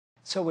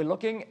So we're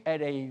looking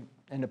at an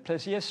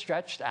Aplysia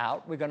stretched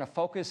out. We're going to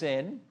focus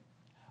in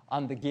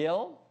on the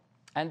gill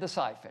and the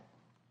siphon.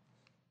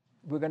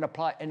 We're going to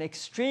apply an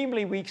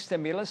extremely weak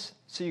stimulus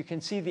so you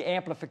can see the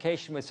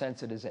amplification with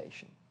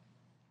sensitization.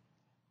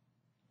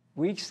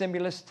 Weak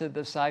stimulus to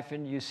the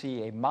siphon, you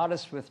see a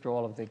modest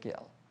withdrawal of the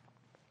gill.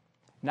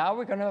 Now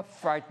we're going to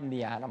frighten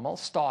the animal,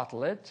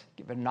 startle it,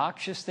 give a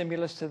noxious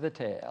stimulus to the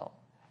tail.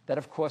 That,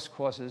 of course,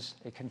 causes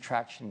a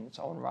contraction in its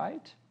own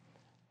right.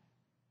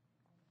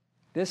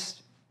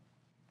 This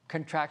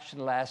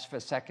contraction lasts for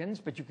seconds,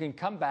 but you can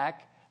come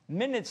back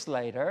minutes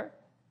later.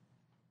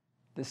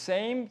 The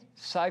same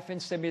siphon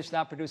stimulus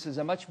now produces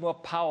a much more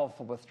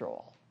powerful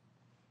withdrawal.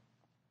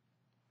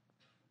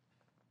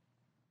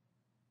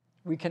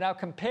 We can now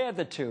compare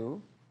the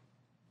two,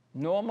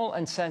 normal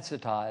and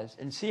sensitized,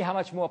 and see how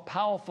much more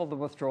powerful the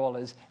withdrawal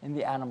is in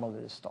the animal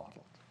that is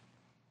startled.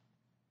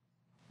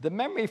 The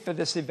memory for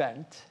this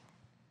event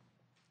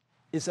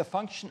is a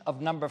function of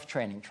number of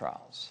training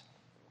trials.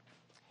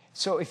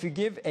 So if you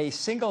give a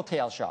single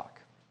tail shock,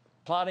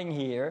 plotting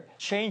here,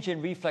 change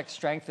in reflex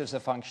strength is a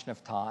function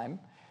of time.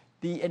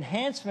 The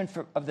enhancement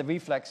of the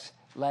reflex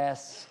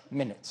lasts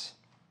minutes.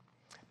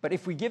 But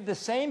if we give the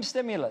same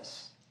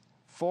stimulus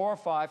 4 or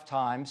 5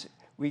 times,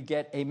 we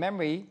get a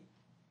memory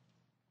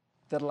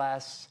that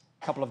lasts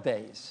a couple of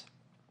days.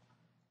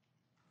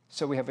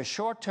 So we have a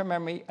short-term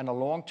memory and a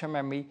long-term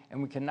memory,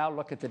 and we can now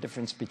look at the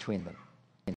difference between them.